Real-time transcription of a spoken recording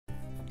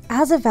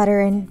As a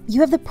veteran,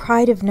 you have the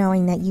pride of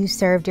knowing that you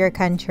served your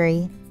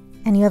country,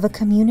 and you have a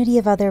community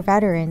of other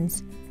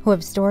veterans who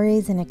have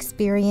stories and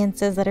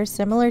experiences that are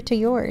similar to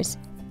yours,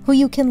 who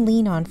you can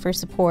lean on for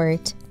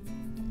support.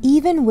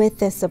 Even with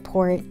this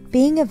support,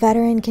 being a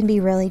veteran can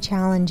be really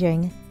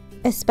challenging,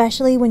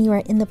 especially when you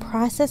are in the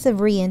process of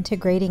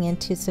reintegrating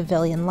into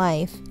civilian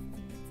life.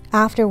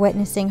 After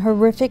witnessing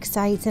horrific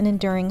sights and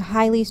enduring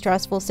highly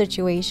stressful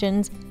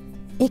situations,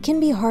 it can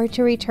be hard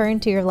to return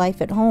to your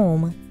life at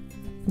home.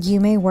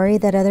 You may worry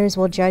that others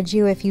will judge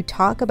you if you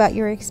talk about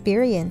your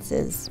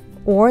experiences,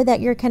 or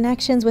that your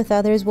connections with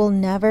others will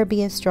never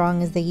be as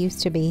strong as they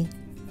used to be,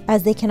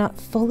 as they cannot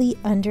fully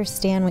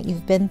understand what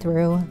you've been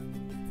through.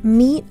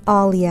 Meet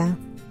Alia.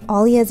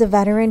 Alia is a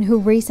veteran who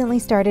recently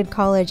started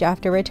college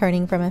after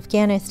returning from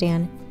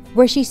Afghanistan,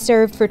 where she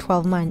served for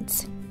 12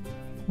 months.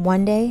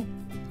 One day,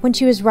 when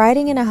she was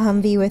riding in a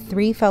Humvee with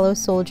 3 fellow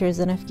soldiers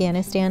in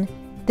Afghanistan,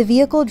 the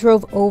vehicle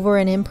drove over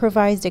an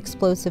improvised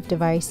explosive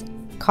device,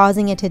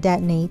 causing it to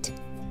detonate.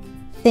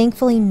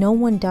 Thankfully, no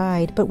one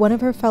died, but one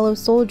of her fellow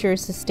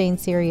soldiers sustained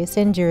serious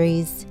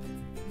injuries.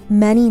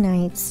 Many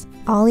nights,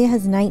 Alia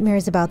has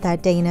nightmares about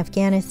that day in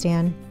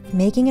Afghanistan,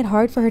 making it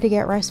hard for her to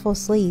get restful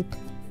sleep.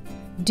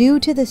 Due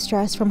to the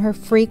stress from her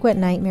frequent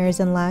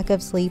nightmares and lack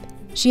of sleep,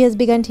 she has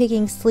begun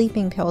taking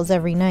sleeping pills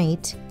every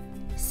night.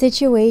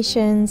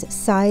 Situations,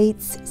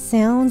 sights,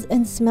 sounds,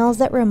 and smells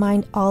that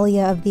remind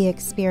Alia of the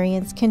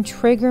experience can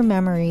trigger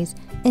memories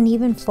and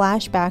even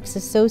flashbacks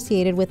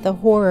associated with the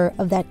horror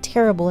of that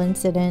terrible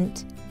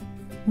incident.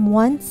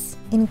 Once,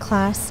 in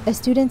class, a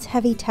student's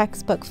heavy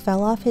textbook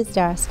fell off his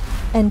desk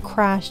and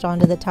crashed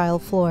onto the tile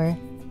floor.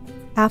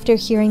 After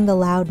hearing the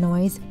loud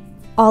noise,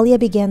 Alia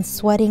began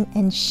sweating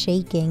and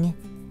shaking.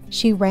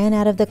 She ran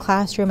out of the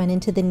classroom and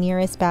into the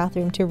nearest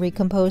bathroom to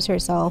recompose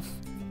herself.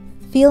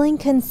 Feeling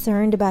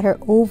concerned about her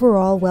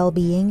overall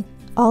well-being,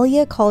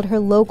 Alia called her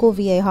local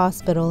VA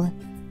hospital,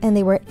 and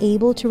they were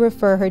able to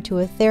refer her to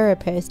a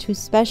therapist who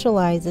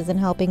specializes in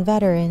helping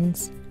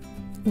veterans.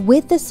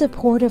 With the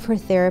support of her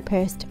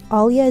therapist,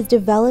 Alia is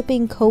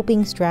developing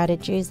coping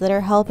strategies that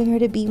are helping her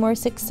to be more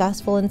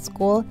successful in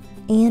school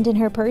and in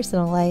her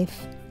personal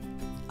life.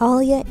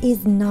 Alia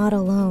is not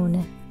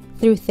alone.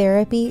 Through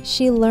therapy,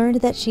 she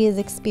learned that she is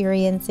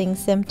experiencing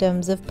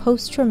symptoms of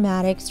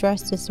post-traumatic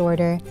stress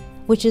disorder,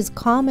 which is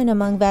common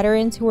among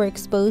veterans who are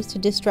exposed to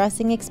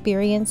distressing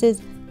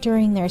experiences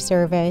during their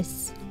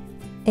service.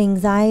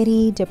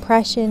 Anxiety,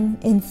 depression,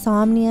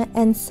 insomnia,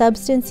 and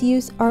substance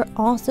use are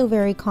also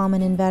very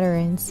common in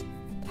veterans.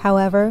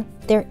 However,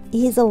 there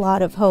is a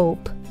lot of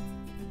hope.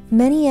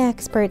 Many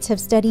experts have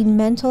studied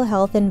mental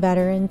health in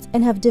veterans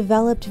and have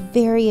developed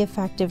very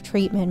effective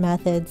treatment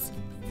methods.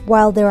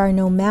 While there are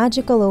no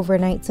magical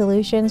overnight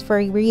solutions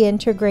for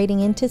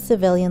reintegrating into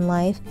civilian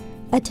life,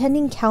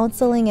 attending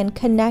counseling and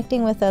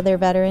connecting with other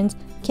veterans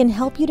can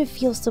help you to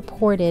feel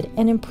supported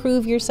and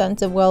improve your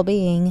sense of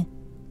well-being.